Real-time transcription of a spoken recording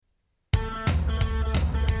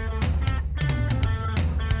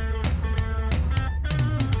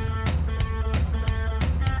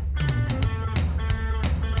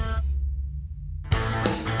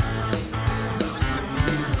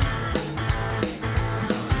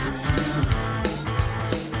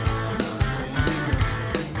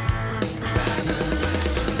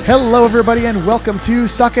Hello, everybody, and welcome to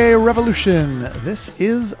Sake Revolution. This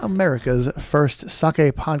is America's first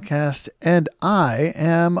sake podcast, and I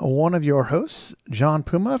am one of your hosts, John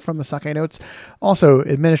Puma from the Sake Notes, also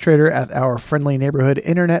administrator at our friendly neighborhood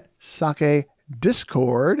internet sake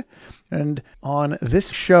Discord. And on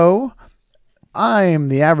this show, I'm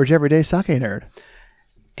the average everyday sake nerd.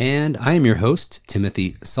 And I am your host,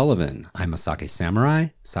 Timothy Sullivan. I'm a sake samurai,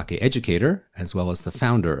 sake educator, as well as the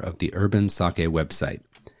founder of the Urban Sake website.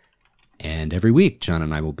 And every week, John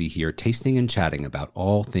and I will be here tasting and chatting about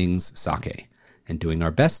all things sake and doing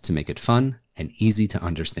our best to make it fun and easy to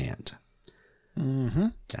understand. Mm-hmm.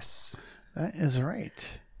 Yes. That is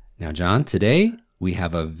right. Now, John, today we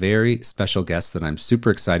have a very special guest that I'm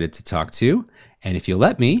super excited to talk to. And if you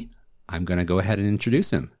let me, I'm going to go ahead and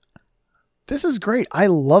introduce him. This is great. I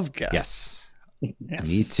love guests. Yes.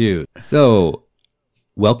 Me too. So,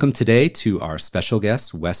 welcome today to our special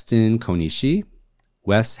guest, Weston Konishi.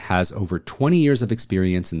 Wes has over 20 years of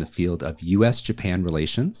experience in the field of U.S.-Japan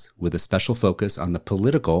relations, with a special focus on the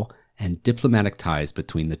political and diplomatic ties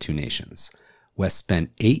between the two nations. Wes spent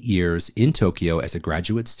 8 years in Tokyo as a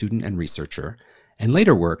graduate student and researcher, and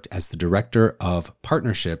later worked as the Director of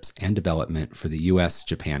Partnerships and Development for the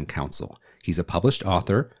U.S.-Japan Council. He's a published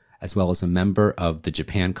author, as well as a member of the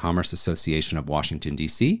Japan Commerce Association of Washington,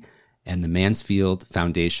 D.C., and the Mansfield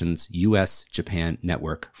Foundation's U.S.-Japan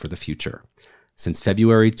Network for the Future. Since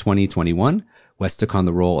February 2021, Wes took on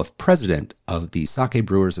the role of president of the Sake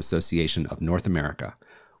Brewers Association of North America.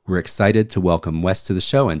 We're excited to welcome Wes to the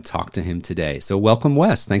show and talk to him today. So welcome,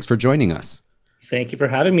 Wes. Thanks for joining us. Thank you for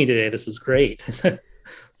having me today. This is great.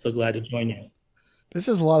 So glad to join you. This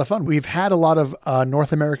is a lot of fun. We've had a lot of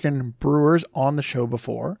North American brewers on the show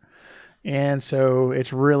before. And so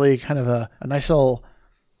it's really kind of a nice little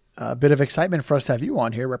bit of excitement for us to have you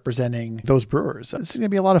on here representing those brewers. It's going to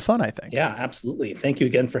be a lot of fun, I think. Yeah, absolutely. Thank you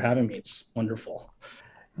again for having me. It's wonderful.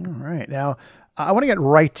 All right. Now, I want to get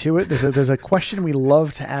right to it. There's a question we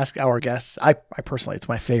love to ask our guests. I personally, it's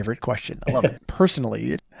my favorite question. I love it.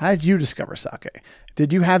 Personally, how did you discover sake?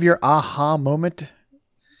 Did you have your aha moment?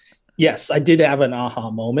 Yes, I did have an aha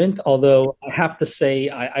moment, although I have to say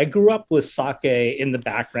I grew up with sake in the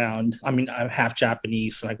background. I mean, I'm half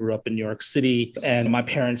Japanese and I grew up in New York City, and my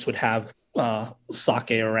parents would have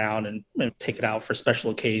sake around and take it out for special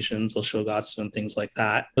occasions, oshogatsu and things like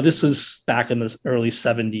that. But this is back in the early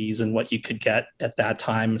 70s, and what you could get at that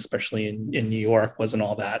time, especially in New York, wasn't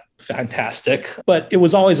all that fantastic. But it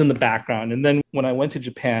was always in the background. And then when I went to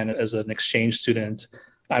Japan as an exchange student,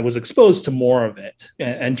 I was exposed to more of it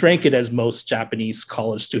and drank it as most Japanese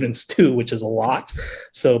college students do, which is a lot.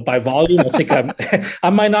 So by volume, I think I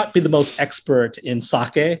might not be the most expert in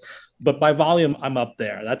sake, but by volume, I'm up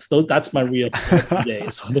there. That's my real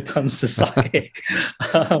days when it comes to sake.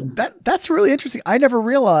 That's really interesting. I never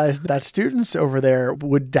realized that students over there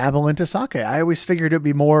would dabble into sake. I always figured it'd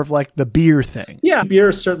be more of like the beer thing. Yeah,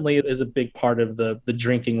 beer certainly is a big part of the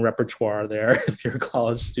drinking repertoire there if you're a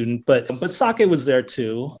college student. But sake was there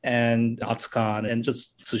too, and Atsukan and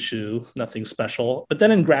just tsushu, nothing special. But then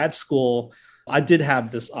in grad school, I did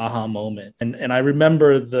have this aha moment, and I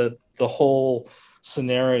remember the whole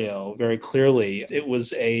scenario very clearly. It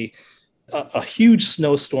was a huge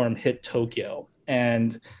snowstorm hit Tokyo,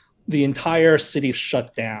 and the entire city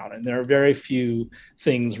shut down, and there are very few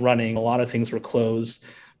things running. A lot of things were closed,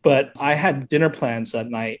 but I had dinner plans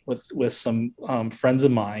that night with some friends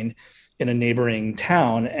of mine in a neighboring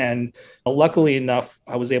town, and luckily enough,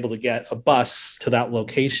 I was able to get a bus to that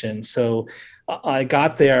location. So I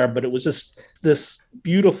got there, but it was just this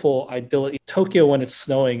beautiful, idyllic Tokyo. When it's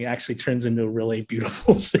snowing, it actually turns into a really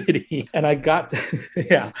beautiful city. And I got,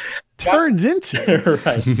 turns into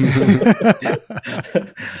right.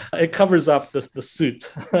 It covers up the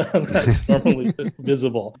suit that's normally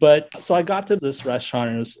visible. But so I got to this restaurant,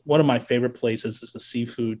 and it was one of my favorite places. It's a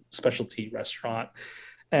seafood specialty restaurant.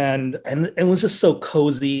 And it was just so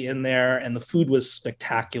cozy in there, and the food was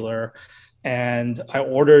spectacular. And I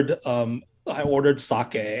ordered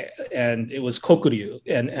sake, and it was kokuryu,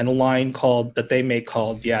 and a line that they make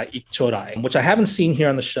called Ichorai, which I haven't seen here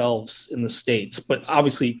on the shelves in the States, but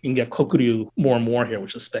obviously you can get kokuryu more and more here,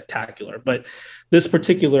 which is spectacular. But this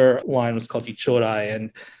particular line was called Ichorai, and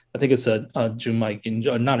I think it's a junmai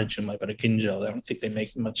ginjo, not a junmai, but a ginjo. I don't think they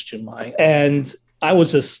make much junmai. And I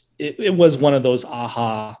was just, it was one of those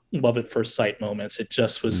aha, love at first sight moments. It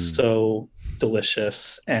just was so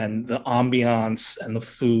delicious, and the ambiance and the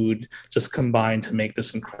food just combined to make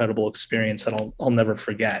this incredible experience that I'll never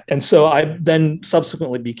forget. And so I then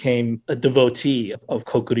subsequently became a devotee of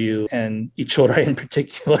Kokuryu and Ichorai in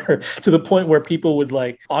particular, to the point where people would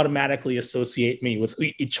like automatically associate me with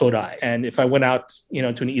Ichorai. And if I went out, to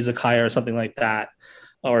an izakaya or something like that,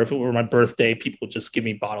 or if it were my birthday, people would just give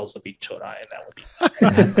me bottles of Ichorai, and that would be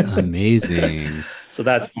That's amazing. So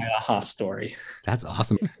that's my aha story. That's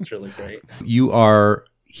awesome. It's really great. You are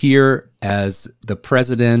here as the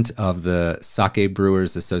president of the Sake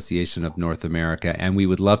Brewers Association of North America, and we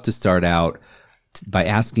would love to start out by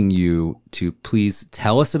asking you to please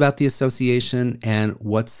tell us about the association and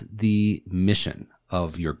what's the mission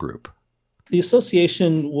of your group. The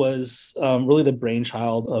association was really the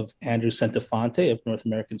brainchild of Andrew Centofonte of North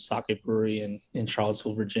American Sake Brewery in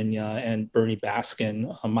Charlottesville, Virginia, and Bernie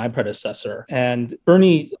Baskin, my predecessor. And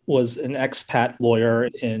Bernie was an expat lawyer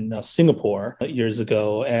in Singapore years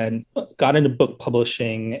ago and got into book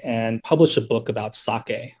publishing and published a book about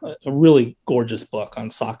sake, a really gorgeous book on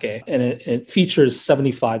sake. And it features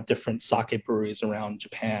 75 different sake breweries around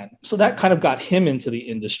Japan. So that kind of got him into the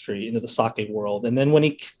industry, into the sake world. And then when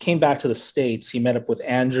he came back to the States, he met up with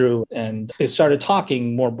Andrew and they started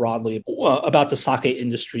talking more broadly about the sake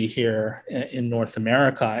industry here in North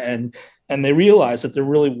America. And they realized that there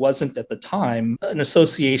really wasn't at the time an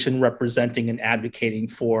association representing and advocating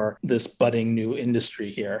for this budding new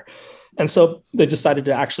industry here. And so they decided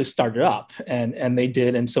to actually start it up, and they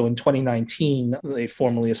did. And so in 2019, they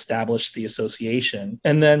formally established the association.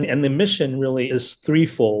 And the mission really is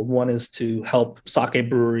threefold. One is to help sake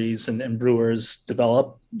breweries and brewers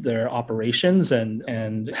develop their operations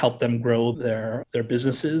and help them grow their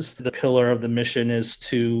businesses. The pillar of the mission is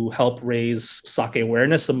to help raise sake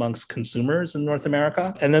awareness amongst consumers in North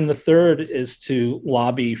America. And then the third is to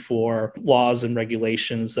lobby for laws and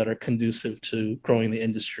regulations that are conducive to growing the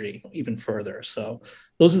industry even further. So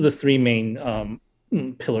those are the three main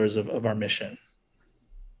pillars of our mission.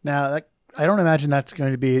 Now, I don't imagine that's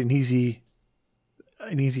going to be an easy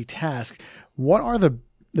task. What are the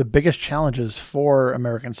biggest challenges for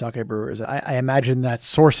American sake brewers? I imagine that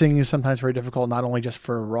sourcing is sometimes very difficult, not only just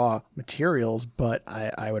for raw materials, but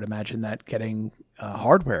I would imagine that getting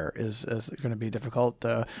hardware is going to be difficult,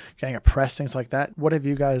 getting a press, things like that. What have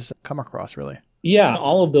you guys come across, really? Yeah,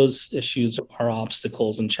 all of those issues are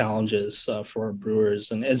obstacles and challenges for brewers.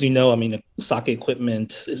 And as you know, sake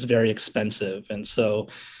equipment is very expensive. And so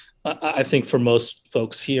I think for most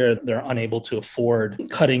folks here, they're unable to afford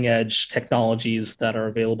cutting edge technologies that are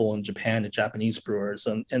available in Japan to Japanese brewers.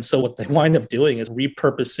 And so what they wind up doing is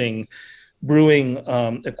repurposing brewing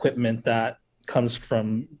equipment that comes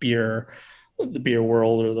from the beer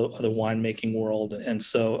world or the winemaking world. And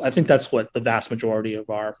so I think that's what the vast majority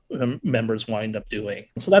of our members wind up doing.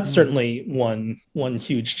 So that's certainly one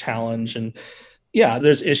huge challenge. And yeah,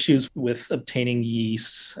 there's issues with obtaining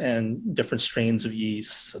yeasts and different strains of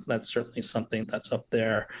yeast. That's certainly something that's up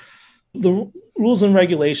there. The rules and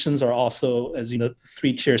regulations are also, as you know, the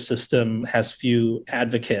three-tier system has few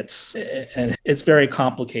advocates and it's very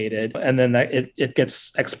complicated. And then it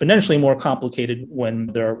gets exponentially more complicated when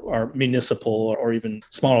there are municipal or even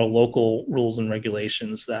smaller local rules and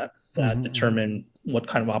regulations that determine what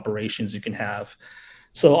kind of operations you can have.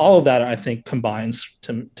 So all of that, I think, combines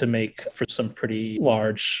to make for some pretty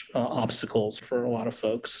large obstacles for a lot of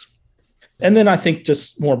folks. And then I think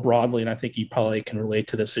just more broadly, and I think you probably can relate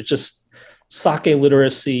to this, it's just sake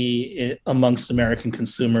literacy amongst American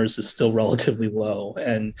consumers is still relatively low,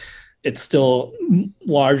 and it's still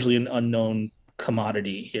largely an unknown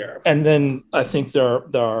commodity here. And then I think there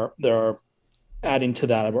are adding to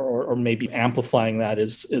that, or maybe amplifying that,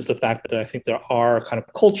 is the fact that I think there are kind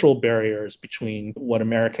of cultural barriers between what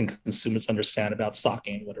American consumers understand about sake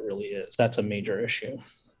and what it really is. That's a major issue.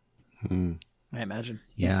 I imagine.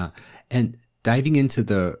 Yeah. And diving into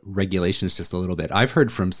the regulations just a little bit, I've heard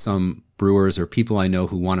from some brewers or people I know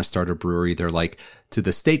who want to start a brewery. They're like, to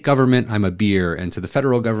the state government, I'm a beer, and to the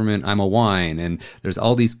federal government, I'm a wine. And there's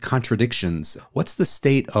all these contradictions. What's the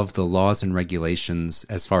state of the laws and regulations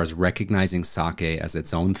as far as recognizing sake as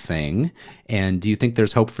its own thing? And do you think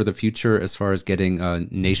there's hope for the future as far as getting a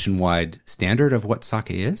nationwide standard of what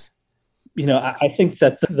sake is? I think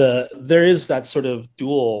that there is that sort of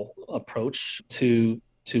dual approach to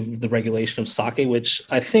the regulation of sake, which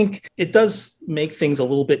I think it does make things a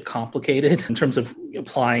little bit complicated in terms of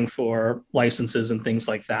applying for licenses and things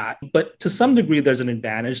like that. But to some degree, there's an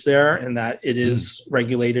advantage there in that it is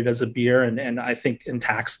regulated as a beer, and I think and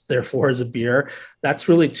taxed therefore as a beer. That's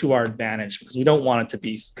really to our advantage because we don't want it to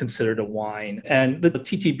be considered a wine. And the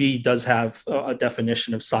TTB does have a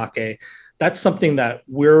definition of sake. That's something that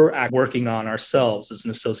we're working on ourselves as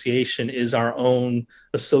an association, is our own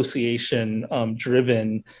association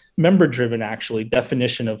driven, member driven actually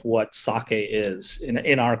definition of what sake is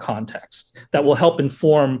in our context that will help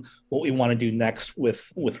inform what we want to do next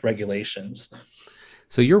with regulations.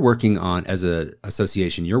 So you're working on, as an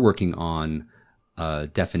association, you're working on a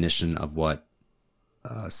definition of what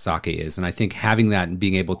sake is. And I think having that and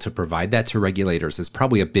being able to provide that to regulators is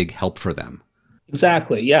probably a big help for them.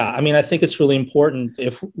 Exactly. Yeah. I mean, I think it's really important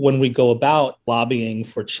when we go about lobbying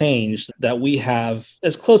for change, that we have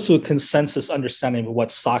as close to a consensus understanding of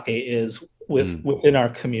what sake is within our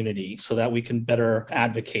community so that we can better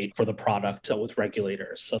advocate for the product with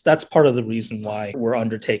regulators. So that's part of the reason why we're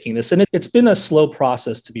undertaking this. And it's been a slow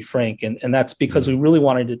process, to be frank. And that's because we really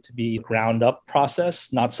wanted it to be a ground up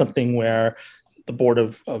process, not something where the board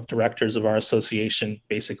of directors of our association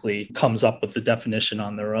basically comes up with the definition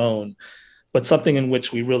on their own, but something in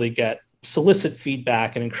which we really solicit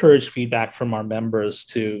feedback and encourage feedback from our members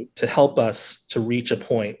to help us to reach a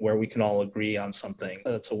point where we can all agree on something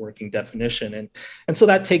that's a working definition. And so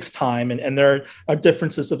that takes time, and there are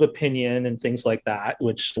differences of opinion and things like that,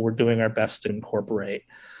 which we're doing our best to incorporate.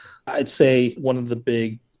 I'd say one of the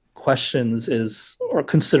big questions or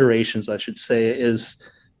considerations, I should say, is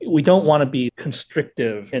we don't want to be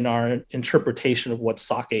constrictive in our interpretation of what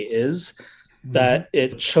sake is, that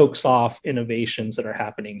it chokes off innovations that are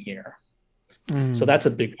happening here. So that's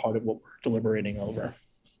a big part of what we're deliberating over.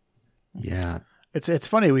 Yeah. It's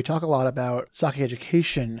funny. We talk a lot about sake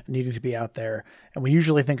education needing to be out there, and we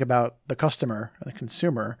usually think about the customer, the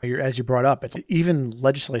consumer. As you brought up, even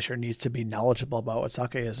legislature needs to be knowledgeable about what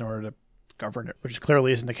sake is in order to govern it, which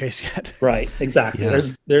clearly isn't the case yet. Right. Exactly. Yeah.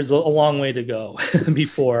 There's a long way to go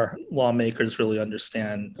before lawmakers really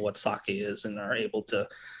understand what sake is and are able to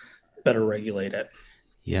better regulate it.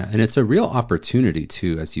 Yeah. And it's a real opportunity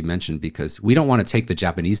too, as you mentioned, because we don't want to take the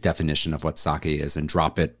Japanese definition of what sake is and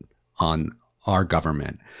drop it on our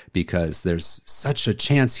government, because there's such a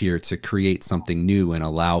chance here to create something new and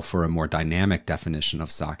allow for a more dynamic definition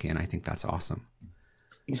of sake. And I think that's awesome.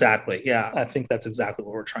 Exactly. Yeah, I think that's exactly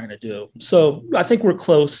what we're trying to do. So I think we're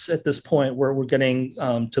close at this point where we're getting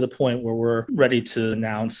to the point where we're ready to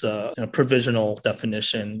announce a provisional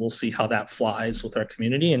definition. We'll see how that flies with our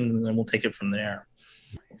community, and then we'll take it from there.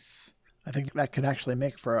 Nice. I think that could actually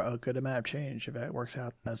make for a good amount of change if it works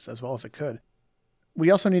out as well as it could.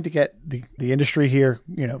 We also need to get the industry here,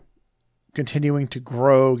 continuing to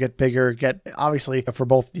grow, get bigger, obviously for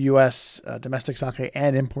both U.S. Domestic sake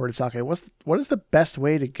and imported sake. What is the best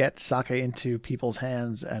way to get sake into people's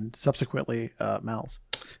hands and subsequently mouths?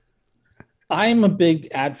 I'm a big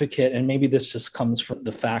advocate, and maybe this just comes from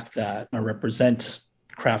the fact that I represent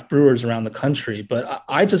craft brewers around the country, but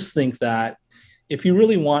I just think that if you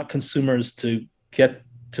really want consumers to get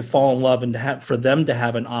to fall in love and for them to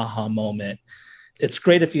have an aha moment, it's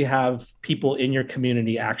great if you have people in your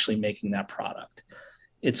community actually making that product.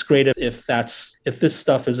 It's great if this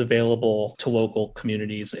stuff is available to local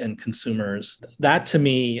communities and consumers. That to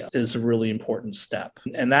me is a really important step.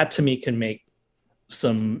 And that to me can make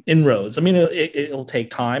some inroads. I mean, it'll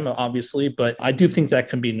take time, obviously, but I do think that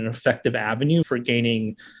can be an effective avenue for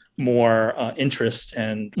gaining more interest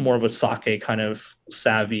and more of a sake kind of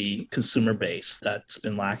savvy consumer base that's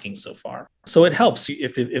been lacking so far. So it helps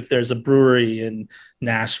if there's a brewery in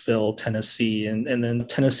Nashville, Tennessee, and then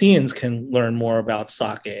Tennesseans can learn more about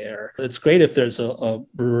sake. Or it's great if there's a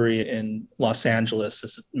brewery in Los Angeles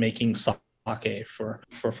that's making sake for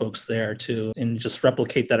folks there too, and just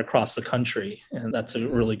replicate that across the country. And that's a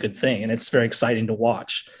really good thing. And it's very exciting to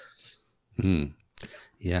watch.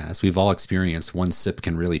 Yeah, as we've all experienced, one sip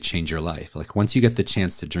can really change your life. Like once you get the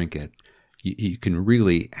chance to drink it, you can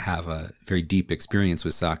really have a very deep experience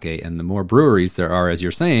with sake. And the more breweries there are, as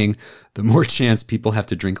you're saying, the more chance people have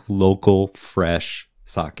to drink local, fresh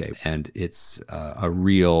sake. And it's a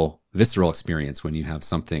real visceral experience when you have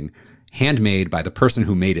something handmade by the person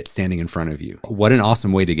who made it standing in front of you. What an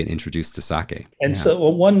awesome way to get introduced to sake. And so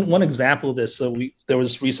one example of this, there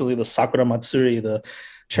was recently the Sakura Matsuri, the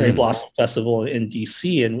Cherry Blossom Festival in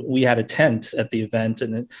DC, and we had a tent at the event,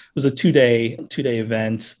 and it was a two-day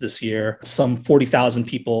event this year. Some 40,000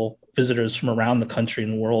 people, visitors from around the country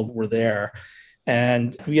and the world were there.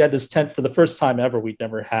 And we had this tent for the first time ever. We'd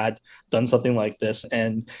never had done something like this.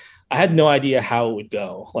 And I had no idea how it would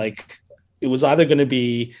go. Like it was either going to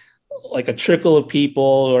be like a trickle of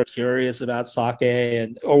people who are curious about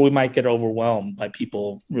sake, or we might get overwhelmed by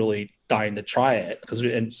people really dying to try it, because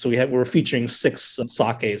we were featuring 6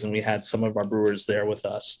 sakes, and we had some of our brewers there with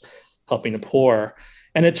us helping to pour.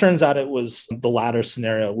 And it turns out it was the latter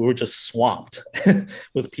scenario. We were just swamped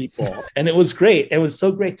with people. And it was great. It was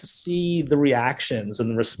so great to see the reactions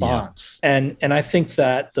and the response. Yeah. And I think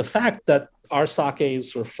that the fact that our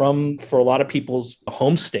sakes were for a lot of people's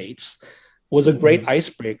home states was a great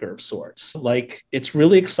icebreaker of sorts. Like, it's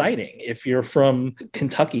really exciting if you're from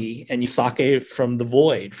Kentucky and you sake from the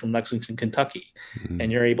Void from Lexington, Kentucky,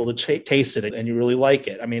 and you're able to taste it and you really like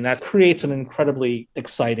it. I mean, that creates an incredibly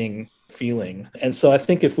exciting feeling. And so I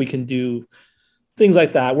think if we can do things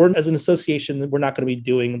like that, as an association, we're not going to be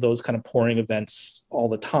doing those kind of pouring events all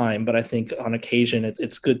the time, but I think on occasion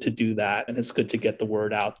it's good to do that, and it's good to get the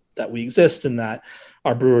word out that we exist and that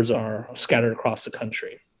our brewers are scattered across the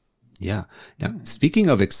country. Yeah. Now, speaking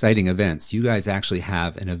of exciting events, you guys actually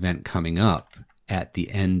have an event coming up at the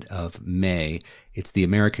end of May. It's the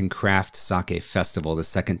American Craft Sake Festival, the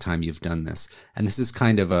second time you've done this. And this is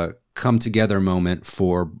kind of a come together moment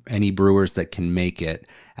for any brewers that can make it.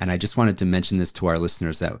 And I just wanted to mention this to our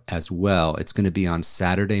listeners as well. It's going to be on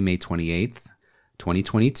Saturday, May 28th,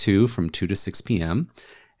 2022 from 2 to 6 p.m.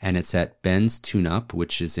 And it's at Ben's Tune-Up,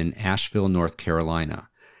 which is in Asheville, North Carolina.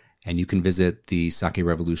 And you can visit the Sake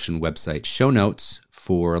Revolution website show notes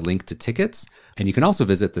for a link to tickets. And you can also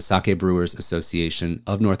visit the Sake Brewers Association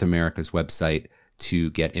of North America's website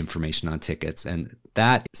to get information on tickets. And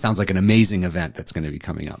that sounds like an amazing event that's going to be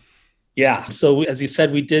coming up. Yeah. So as you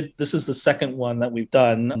said, this is the second one that we've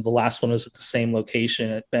done. The last one was at the same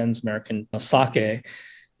location at Ben's American Sake.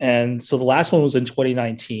 And so the last one was in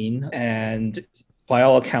 2019. And by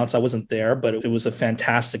all accounts, I wasn't there, but it was a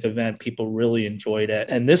fantastic event. People really enjoyed it.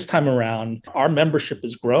 And this time around, our membership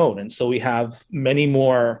has grown. And so we have many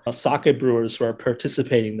more sake brewers who are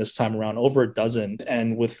participating this time around, over a dozen,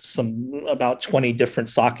 and with about 20 different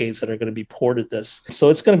sakes that are going to be poured at this. So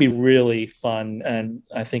it's going to be really fun and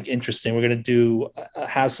I think interesting. We're going to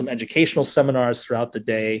have some educational seminars throughout the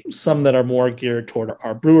day, some that are more geared toward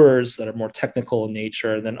our brewers that are more technical in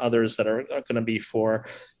nature, and then others that are going to be for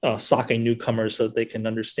sake newcomers so that they can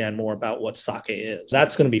understand more about what sake is.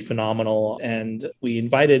 That's going to be phenomenal. And we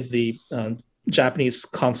invited the Japanese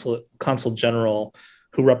consul general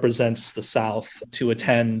who represents the South to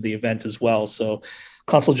attend the event as well. So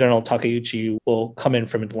Consul General Takeuchi will come in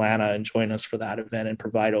from Atlanta and join us for that event and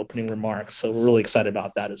provide opening remarks. So we're really excited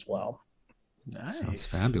about that as well. Nice. Sounds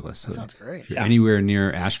fabulous. That sounds great. If you're anywhere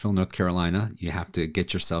near Asheville, North Carolina, you have to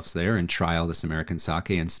get yourselves there and try all this American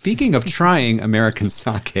sake. And speaking of trying American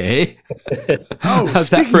sake, speaking of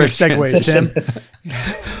segues,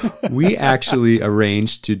 Tim, we actually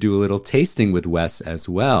arranged to do a little tasting with Wes as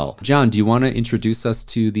well. John, do you want to introduce us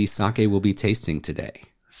to the sake we'll be tasting today?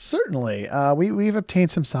 Certainly. We've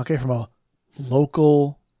obtained some sake from a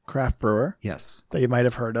local craft brewer. Yes. That you might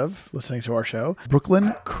have heard of listening to our show,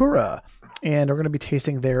 Brooklyn Kura. And we're going to be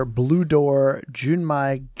tasting their Blue Door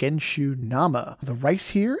Junmai Genshu Nama. The rice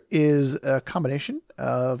here is a combination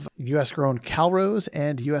of U.S. grown Calrose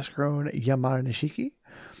and U.S. grown Yamada Nishiki.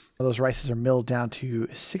 Those rices are milled down to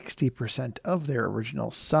 60% of their original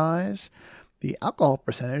size. The alcohol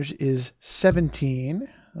percentage is 17.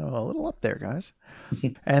 Oh, a little up there, guys.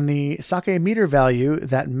 And the sake meter value,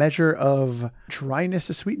 that measure of dryness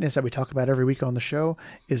to sweetness that we talk about every week on the show,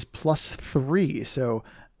 is +3. So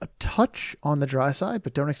a touch on the dry side,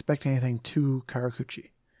 but don't expect anything too Karakuchi.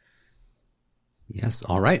 Yes.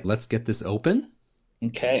 All right. Let's get this open.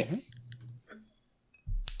 Okay.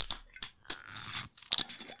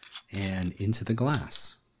 And into the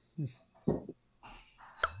glass.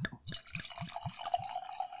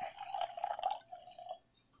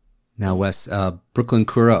 Now, Wes, Brooklyn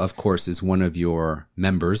Kura, of course, is one of your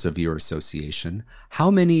members of your association. How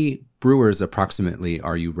many brewers approximately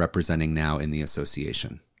are you representing now in the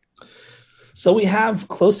association? So we have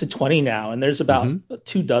close to 20 now, and there's about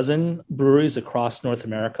 24 breweries across North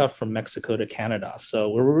America from Mexico to Canada. So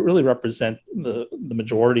we really represent the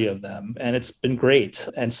majority of them, and it's been great.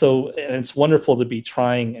 And it's wonderful to be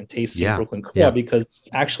trying and tasting Brooklyn Kura because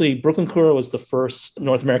actually Brooklyn Kura was the first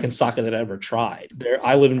North American sake that I ever tried.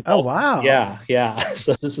 I live in Baltimore. Oh, wow. Yeah.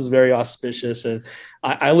 So this is very auspicious. And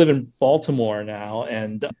I live in Baltimore now,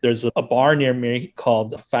 and there's a bar near me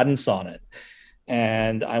called Faden Sonnet.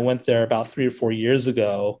 And I went there about 3 or 4 years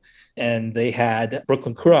ago, and they had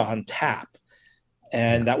Brooklyn Kura on tap.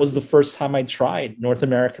 And that was the first time I tried North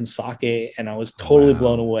American sake, and I was totally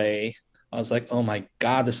blown away I was like, oh my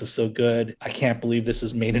God, this is so good. I can't believe this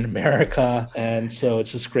is made in America. And so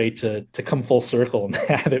it's just great to come full circle and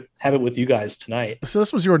have it with you guys tonight. So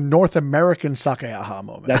this was your North American sake aha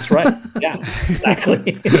moment. That's right. Yeah,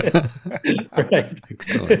 exactly. Right.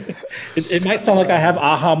 Excellent. It might sound like I have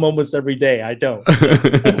aha moments every day. I don't.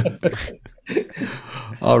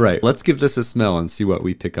 All right, let's give this a smell and see what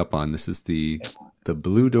we pick up on. This is the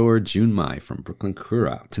Blue Door Junmai from Brooklyn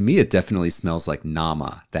Kura. To me, it definitely smells like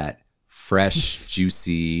Nama. That fresh,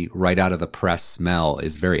 juicy, right out of the press smell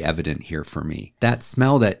is very evident here for me. That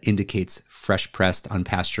smell that indicates fresh pressed,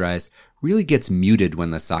 unpasteurized, really gets muted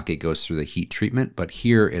when the sake goes through the heat treatment, but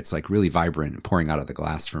here it's like really vibrant and pouring out of the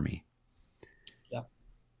glass for me. Yeah.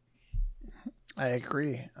 I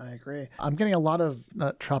agree. I'm getting a lot of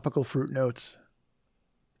tropical fruit notes.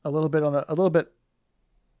 A little bit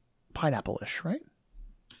pineapple-ish, right?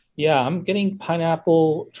 Yeah, I'm getting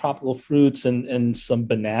pineapple, tropical fruits, and some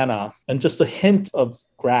banana, and just a hint of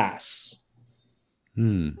grass.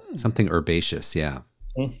 Something herbaceous, yeah.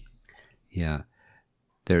 Mm. Yeah.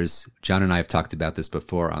 John and I have talked about this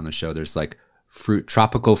before on the show. There's like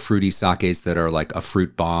tropical fruity sakes that are like a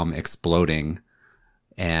fruit bomb exploding,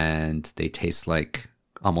 and they taste like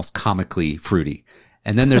almost comically fruity.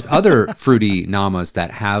 And then there's other fruity namas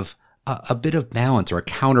that have a bit of balance or a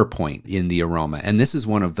counterpoint in the aroma. And this is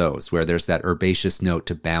one of those where there's that herbaceous note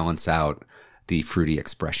to balance out the fruity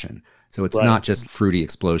expression. So it's not just fruity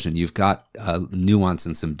explosion. You've got nuance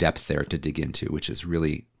and some depth there to dig into, which is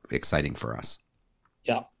really exciting for us.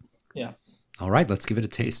 Yeah. Yeah. All right, let's give it a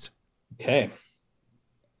taste. Okay.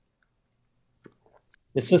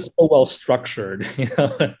 It's just so well structured,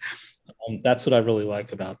 that's what I really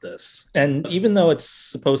like about this. And even though it's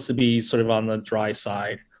supposed to be sort of on the dry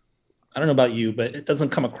side, I don't know about you, but it doesn't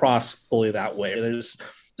come across fully that way. There's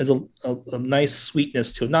a nice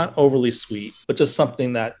sweetness to it, not overly sweet, but just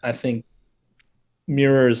something that I think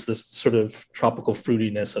mirrors this sort of tropical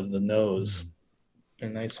fruitiness of the nose in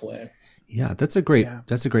a nice way. Yeah, that's a great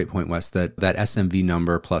point, Wes. That SMV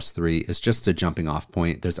number +3 is just a jumping off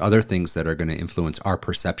point. There's other things that are going to influence our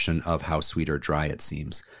perception of how sweet or dry it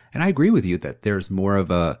seems. And I agree with you that there's more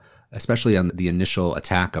of especially on the initial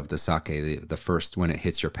attack of the sake, the first when it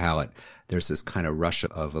hits your palate, there's this kind of rush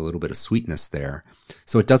of a little bit of sweetness there.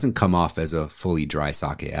 So it doesn't come off as a fully dry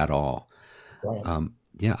sake at all. Right.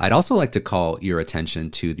 Yeah, I'd also like to call your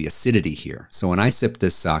attention to the acidity here. So when I sip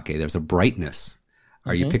this sake, there's a brightness.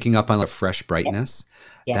 Are you picking up on a fresh brightness?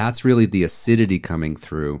 Yeah. That's really the acidity coming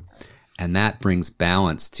through. And that brings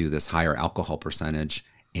balance to this higher alcohol percentage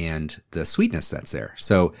and the sweetness that's there.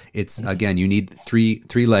 So it's, again, you need three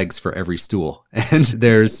legs for every stool. And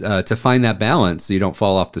there's, to find that balance so you don't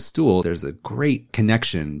fall off the stool, there's a great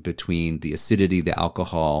connection between the acidity, the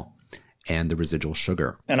alcohol, and the residual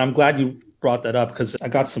sugar. And I'm glad you brought that up because I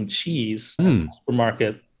got some cheese at the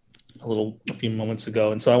supermarket a few moments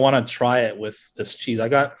ago. And so I want to try it with this cheese. I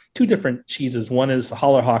got two different cheeses. One is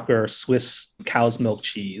Hallerhocker Swiss cow's milk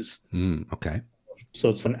cheese. Okay. So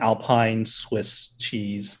it's an Alpine Swiss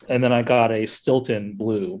cheese. And then I got a Stilton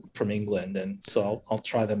Blue from England. And so I'll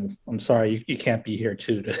try them. I'm sorry, you can't be here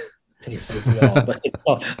too to taste as well, but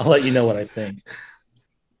I'll let you know what I think.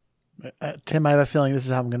 Tim, I have a feeling this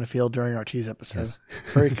is how I'm going to feel during our cheese episode. Yes.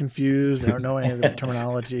 Very confused. I don't know any of the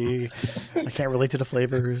terminology. I can't relate to the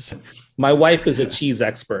flavors. My wife is a cheese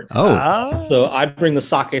expert. Oh, So I bring the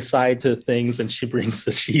sake side to things and she brings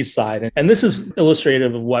the cheese side. And this is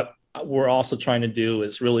illustrative of what we're also trying to do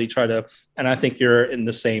is really try to, and I think you're in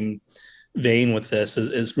the same vein with this,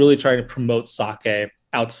 is really trying to promote sake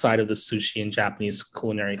outside of the sushi and Japanese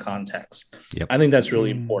culinary context. Yep. I think that's really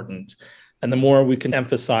important. And the more we can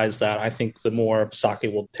emphasize that, I think the more sake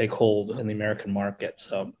will take hold in the American market.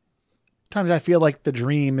 So Sometimes I feel like the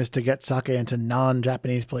dream is to get sake into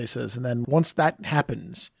non-Japanese places. And then once that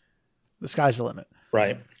happens, the sky's the limit.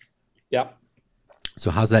 right. Yeah.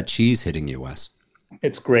 so how's that cheese hitting you, Wes?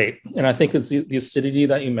 It's great. And I think it's the acidity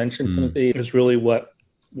that you mentioned, Timothy, is really what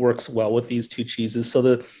works well with these two cheeses. So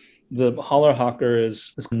the Hallerhocker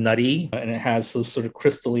is nutty and it has this sort of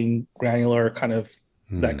crystalline, granular kind of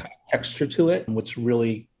that kind of texture to it, which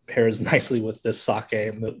really pairs nicely with this sake.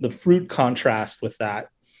 And the fruit contrast with that,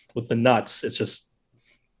 with the nuts, it's just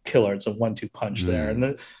killer. It's a 1-2 punch there.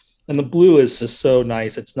 And the blue is just so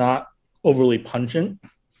nice. It's not overly pungent.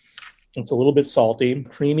 It's a little bit salty,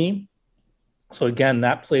 creamy. So again,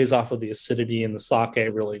 that plays off of the acidity in the sake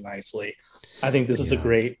really nicely. I think this is a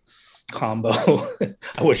great combo.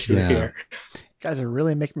 I wish you were here. You guys are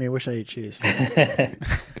really making me wish I ate cheese. It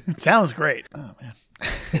sounds great. Oh, man.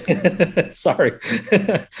 Sorry.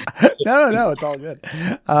 No, it's all good.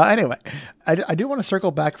 Anyway, I do want to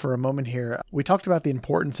circle back for a moment here. We talked about the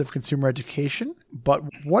importance of consumer education, but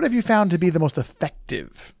what have you found to be the most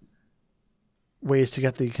effective ways to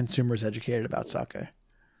get the consumers educated about sake?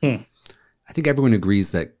 I think everyone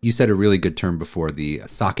agrees that you said a really good term before, the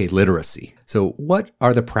sake literacy. So what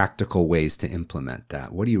are the practical ways to implement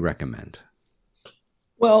that? What do you recommend?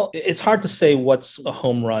 Well, it's hard to say what's a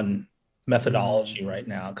home run methodology right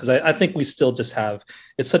now, because I think we still just have,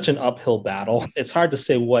 it's such an uphill battle. It's hard to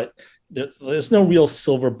say there's no real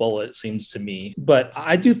silver bullet, it seems to me. But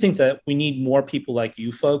I do think that we need more people like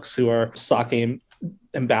you folks who are sake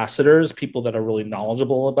ambassadors, people that are really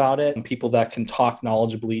knowledgeable about it, and people that can talk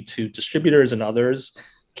knowledgeably to distributors and others,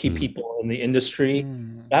 key people in the industry.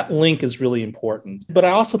 That link is really important. But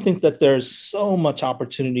I also think that there's so much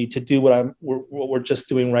opportunity to do what we're just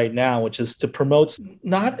doing right now, which is to promote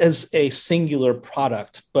not as a singular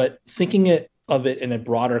product, but thinking of it in a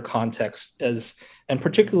broader context and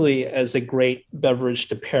particularly as a great beverage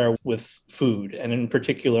to pair with food, and in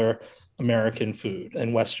particular American food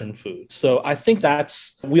and Western food. So I think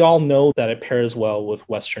we all know that it pairs well with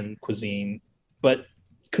Western cuisine, but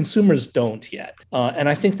consumers don't yet. And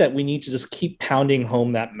I think that we need to just keep pounding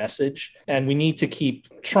home that message, and we need to keep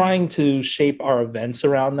trying to shape our events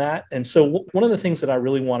around that. And so one of the things that I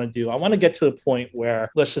really want to do, I want to get to a point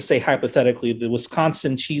where, let's just say hypothetically, the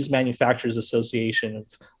Wisconsin Cheese Manufacturers Association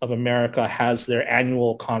of America has their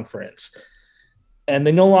annual conference. And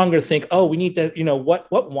they no longer think, oh, we need to,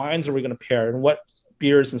 what wines are we going to pair and what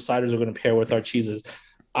beers and ciders are going to pair with our cheeses.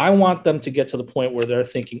 I want them to get to the point where they're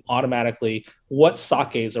thinking automatically, what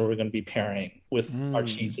sakes are we going to be pairing with our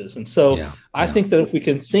cheeses? And so I think that if we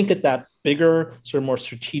can think at that bigger, sort of more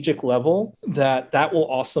strategic level, that will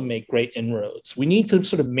also make great inroads. We need to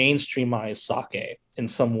sort of mainstreamize sake in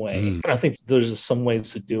some way. And I think there's some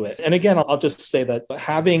ways to do it. And again, I'll just say that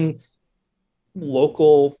having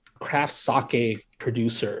local craft sake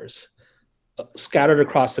producers scattered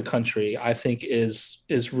across the country, I think is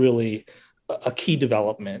really a key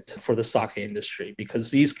development for the sake industry,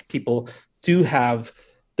 because these people do have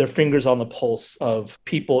their fingers on the pulse of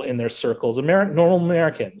people in their circles, normal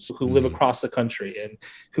Americans who live across the country and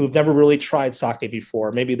who've never really tried sake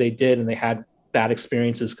before. Maybe they did and they had bad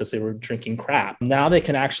experiences because they were drinking crap. Now they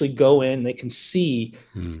can actually go in, they can see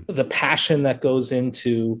the passion that goes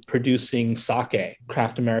into producing sake,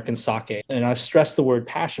 craft American sake. And I stress the word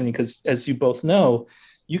passion because, as you both know,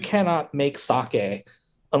 you cannot make sake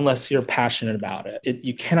unless you're passionate about it.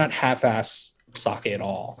 You cannot half-ass sake at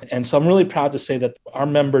all. And so I'm really proud to say that our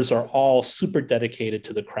members are all super dedicated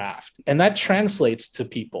to the craft. And that translates to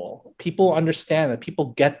people. People understand that,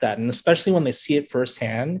 people get that. And especially when they see it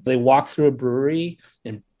firsthand, they walk through a brewery,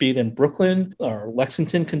 be it in Brooklyn or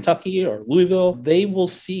Lexington, Kentucky or Louisville, they will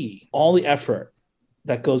see all the effort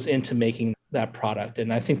that goes into making that product.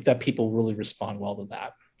 And I think that people really respond well to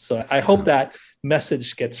that. So I hope that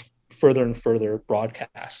message gets further and further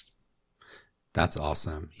broadcast. That's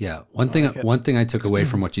awesome. Yeah. One thing I took away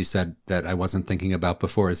from what you said that I wasn't thinking about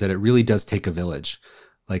before is that it really does take a village.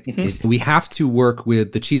 Like we have to work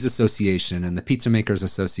with the Cheese Association and the Pizza Makers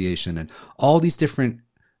Association and all these different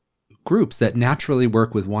groups that naturally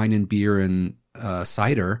work with wine and beer and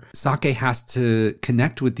cider. Sake has to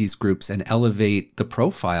connect with these groups and elevate the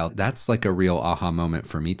profile. That's like a real aha moment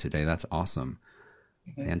for me today. That's awesome.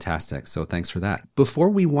 Fantastic. So thanks for that. Before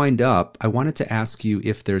we wind up, I wanted to ask you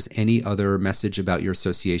if there's any other message about your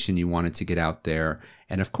association you wanted to get out there.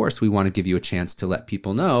 And of course, we want to give you a chance to let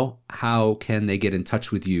people know how can they get in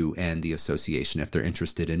touch with you and the association if they're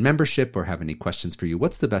interested in membership or have any questions for you.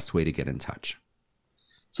 What's the best way to get in touch?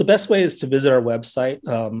 So best way is to visit our website,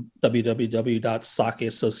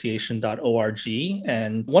 www.sakeassociation.org.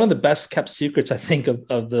 And one of the best kept secrets, I think,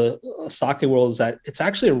 of the sake world is that it's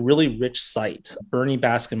actually a really rich site. Bernie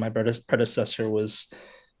Baskin, my predecessor, was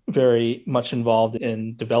very much involved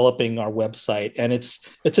in developing our website. And it's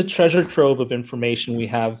a treasure trove of information. We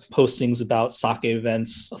have postings about sake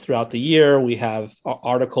events throughout the year. We have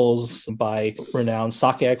articles by renowned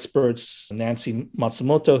sake experts. Nancy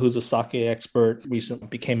Matsumoto, who's a sake expert, recently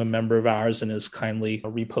became a member of ours and is kindly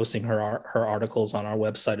reposting her articles on our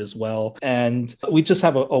website as well. And we just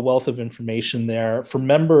have a wealth of information there. For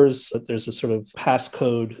members, there's a sort of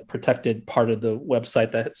passcode protected part of the website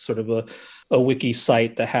that's sort of a a wiki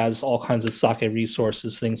site that has all kinds of sake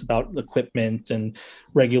resources, things about equipment and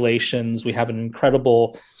regulations. We have an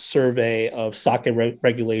incredible survey of sake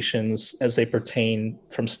regulations as they pertain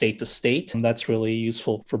from state to state. And that's really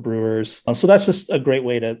useful for brewers. So that's just a great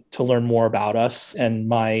way to learn more about us. And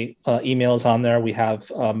my email is on there. We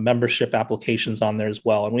have membership applications on there as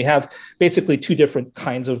well. And we have basically two different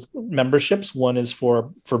kinds of memberships. One is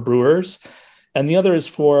for brewers, and the other is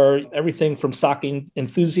for everything from sake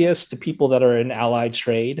enthusiasts to people that are in allied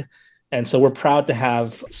trade. And so we're proud to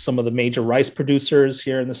have some of the major rice producers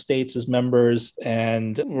here in the States as members.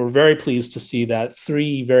 And we're very pleased to see that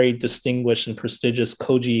 3 very distinguished and prestigious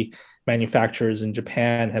koji manufacturers in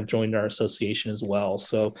Japan have joined our association as well.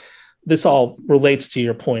 So this all relates to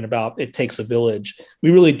your point about it takes a village.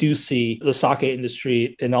 We really do see the sake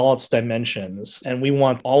industry in all its dimensions. And we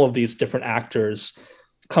want all of these different actors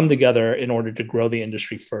come together in order to grow the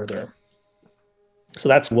industry further. So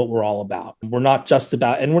that's what we're all about. We're not just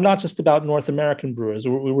about North American brewers.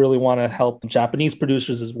 We really want to help Japanese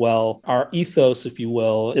producers as well. Our ethos, if you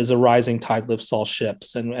will, is a rising tide lifts all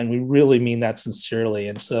ships. And we really mean that sincerely.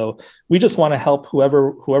 And so we just want to help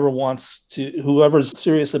whoever's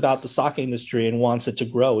serious about the sake industry and wants it to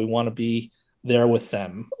grow. We want to be there with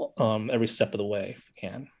them every step of the way if we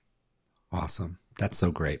can. Awesome. That's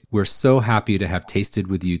so great. We're so happy to have tasted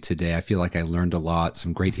with you today. I feel like I learned a lot,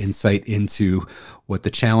 some great insight into what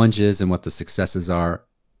the challenges and what the successes are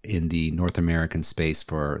in the North American space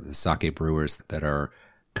for the sake brewers that are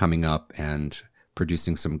coming up and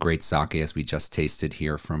producing some great sake as we just tasted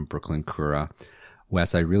here from Brooklyn Kura.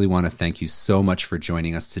 Wes, I really want to thank you so much for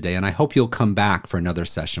joining us today, and I hope you'll come back for another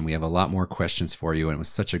session. We have a lot more questions for you, and it was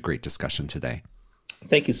such a great discussion today.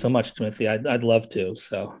 Thank you so much, Timothy. I'd love to.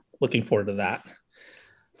 So looking forward to that.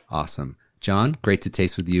 Awesome. John, great to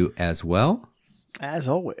taste with you as well. As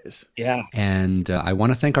always. Yeah. And I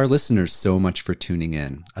want to thank our listeners so much for tuning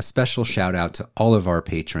in. A special shout out to all of our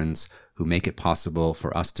patrons who make it possible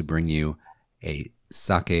for us to bring you a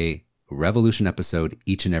Sake Revolution episode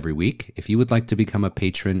each and every week. If you would like to become a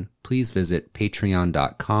patron, please visit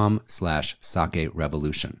patreon.com/Sake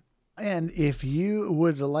Revolution. And if you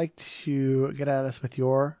would like to get at us with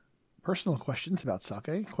your personal questions about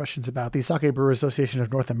sake, questions about the Sake Brewer Association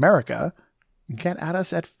of North America, you can at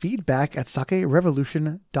us at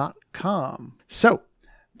feedback@sakerevolution.com. So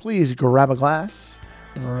please grab a glass.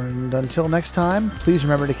 And until next time, please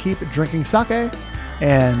remember to keep drinking sake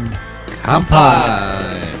and Kanpai!